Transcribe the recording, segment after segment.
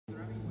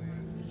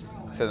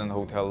sitting in the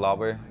hotel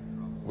lobby,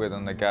 waiting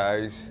on the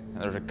guys,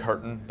 and there's a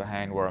curtain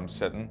behind where I'm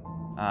sitting,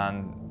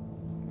 and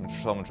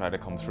someone tried to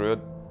come through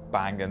it,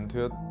 banged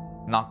into it,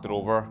 knocked it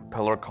over.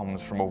 Pillar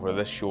comes from over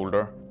this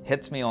shoulder,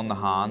 hits me on the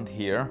hand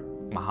here.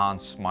 My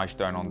hand smashed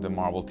down on the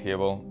marble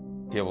table.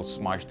 Table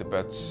smashed to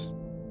bits.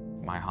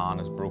 My hand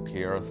is broke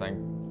here, I think,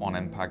 on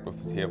impact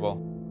with the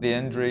table. The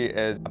injury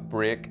is a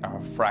break or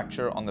a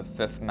fracture on the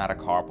 5th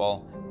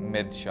metacarpal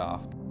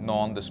mid-shaft,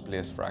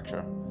 non-displaced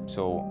fracture.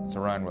 So it's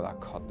around where that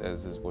cut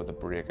is where the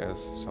break is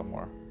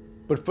somewhere.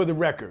 But for the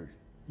record,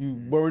 you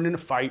weren't in a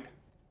fight?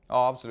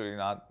 Oh, absolutely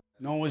not.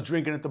 No one was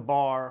drinking at the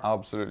bar?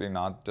 Absolutely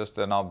not. Just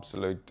an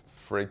absolute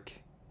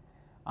freak.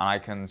 And I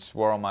can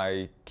swear on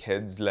my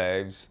kids'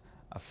 lives,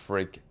 a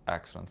freak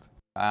accident.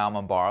 I am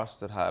embarrassed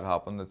that it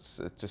happened.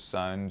 It just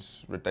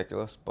sounds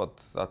ridiculous, but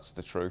that's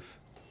the truth.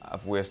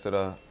 I've wasted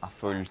a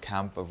full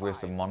camp, I've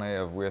wasted money,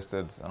 I've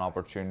wasted an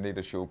opportunity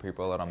to show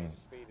people that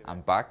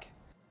I'm back.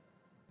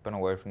 Been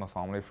away from my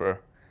family for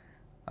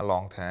a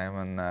long time,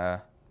 and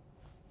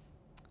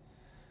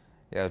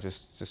yeah,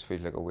 just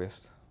feels like a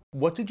waste.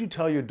 What did you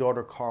tell your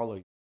daughter, Carla?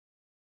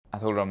 I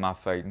told her I'm not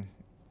fighting.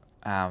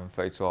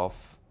 Fight's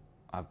off.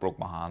 I broke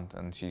my hand,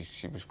 and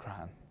she was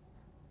crying.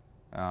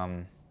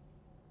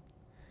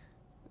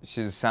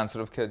 She's a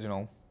sensitive kid, you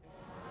know.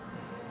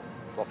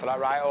 Ruffle that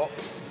right up.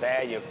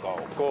 There you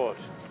go. Good.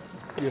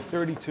 You're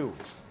 32.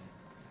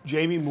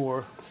 Jamie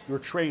Moore, your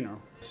trainer,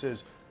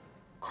 says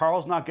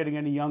Carl's not getting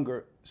any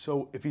younger,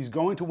 so if he's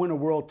going to win a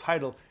world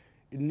title,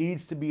 it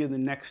needs to be in the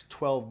next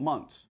 12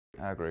 months.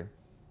 I agree.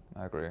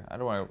 I agree.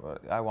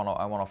 I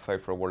want to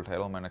fight for a world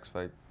title in my next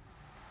fight.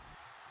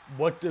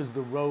 What does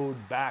the road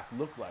back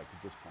look like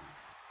at this point?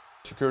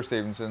 Shakur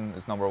Stevenson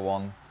is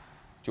 #1.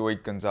 Joey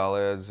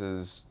Gonzalez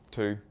is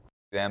 2.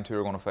 Them two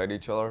are going to fight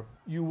each other.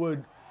 You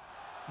would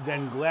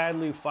then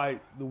gladly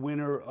fight the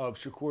winner of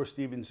Shakur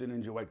Stevenson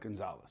and Joey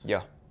Gonzalez?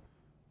 Yeah.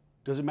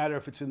 Does it matter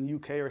if it's in the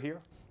UK or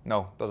here?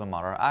 No, doesn't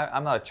matter.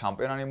 I'm not a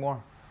champion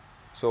anymore,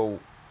 so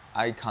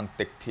I can't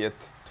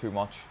dictate too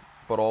much.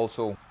 But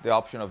also, the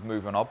option of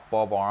moving up,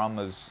 Bob Arum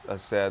has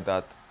said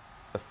that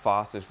the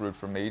fastest route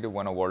for me to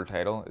win a world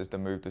title is to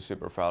move to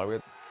super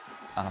featherweight.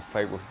 And a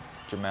fight with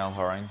Jamel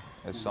Herring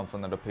is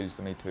something that appeals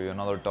to me too,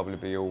 another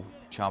WBO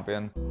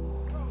champion.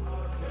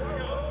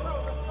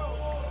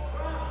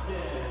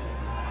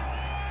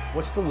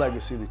 What's the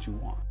legacy that you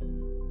want?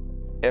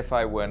 If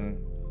I win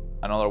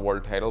another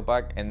world title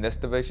back in this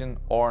division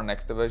or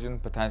next division,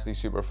 potentially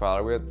super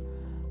featherweight,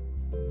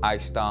 I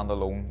stand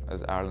alone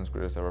as Ireland's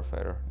greatest ever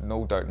fighter.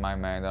 No doubt in my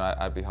mind, and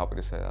I'd be happy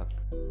to say that.